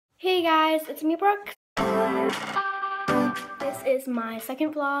Hey guys, it's me, Brooke. This is my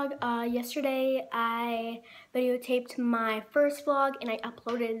second vlog. Yesterday I videotaped my first vlog and I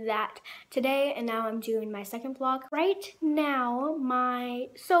uploaded that today, and now I'm doing my second vlog. Right now, my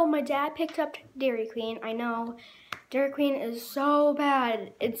dad picked up Dairy Queen. I know, Dairy Queen is so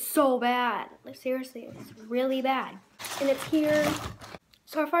bad. It's so bad. Like seriously, it's really bad. And it's here.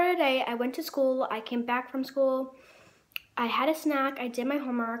 So for today, I went to school. I came back from school. I had a snack, I did my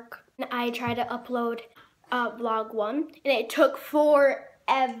homework, and I tried to upload vlog 1, and it took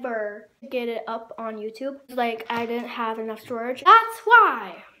forever to get it up on YouTube. Like, I didn't have enough storage. That's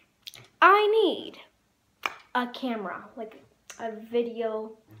why I need a camera, like a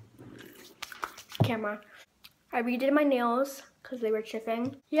video camera. I redid my nails because they were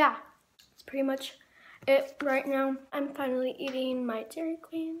chipping. Yeah, it's pretty much it right now. I'm finally eating my Dairy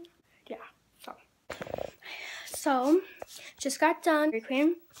Queen. Yeah, so just got done Dairy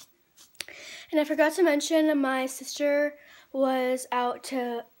Queen. And I forgot to mention, my sister was out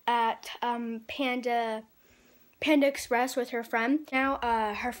at Panda Express with her friend. Now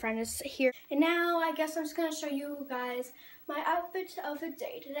her friend is here. And now I guess I'm just gonna show you guys my outfit of the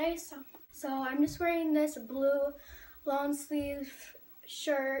day today. So I'm just wearing this blue long sleeve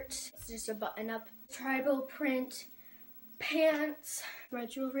shirt. It's just a button up tribal print pants. My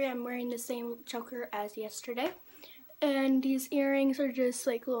jewelry, I'm wearing the same choker as yesterday. And these earrings are just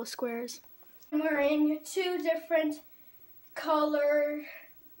like little squares. I'm wearing 2 different color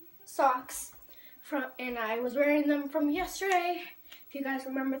socks and I was wearing them from yesterday, if you guys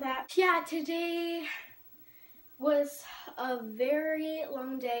remember that. Yeah, today was a very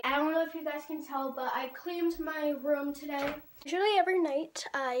long day. I don't know if you guys can tell, but I cleaned my room today. Usually every night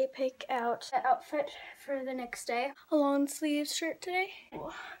I pick out an outfit for the next day. A long sleeve shirt today.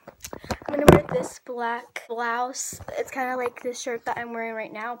 I'm gonna wear this black blouse. It's kind of like this shirt that I'm wearing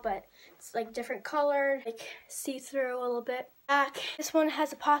right now, but it's like different colored, like see-through a little bit. Back. This one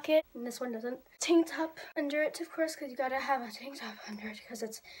has a pocket and this one doesn't. Tank top under it, of course, because you gotta have a tank top under it because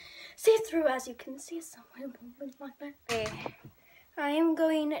it's see-through, as you can see. So okay. I am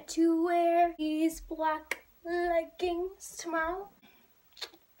going to wear these black leggings tomorrow.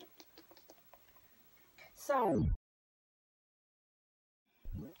 So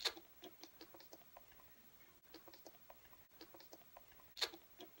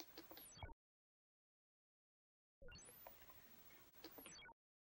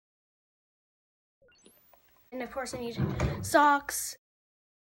and of course I need socks.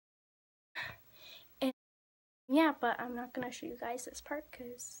 And yeah, but I'm not gonna show you guys this part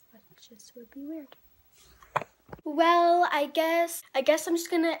because that just would be weird. Well, I guess I'm just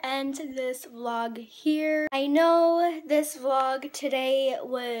gonna end this vlog here. I know this vlog today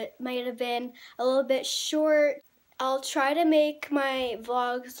might have been a little bit short. I'll try to make my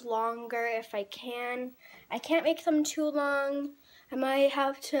vlogs longer if I can. I can't make them too long. I might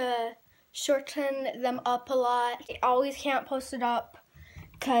have to shorten them up a lot. I always can't post it up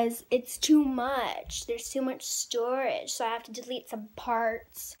because it's too much. There's too much storage, so I have to delete some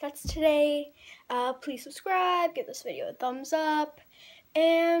parts. That's today. Please subscribe, give this video a thumbs up,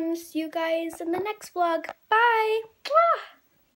 and see you guys in the next vlog. Bye! Mwah!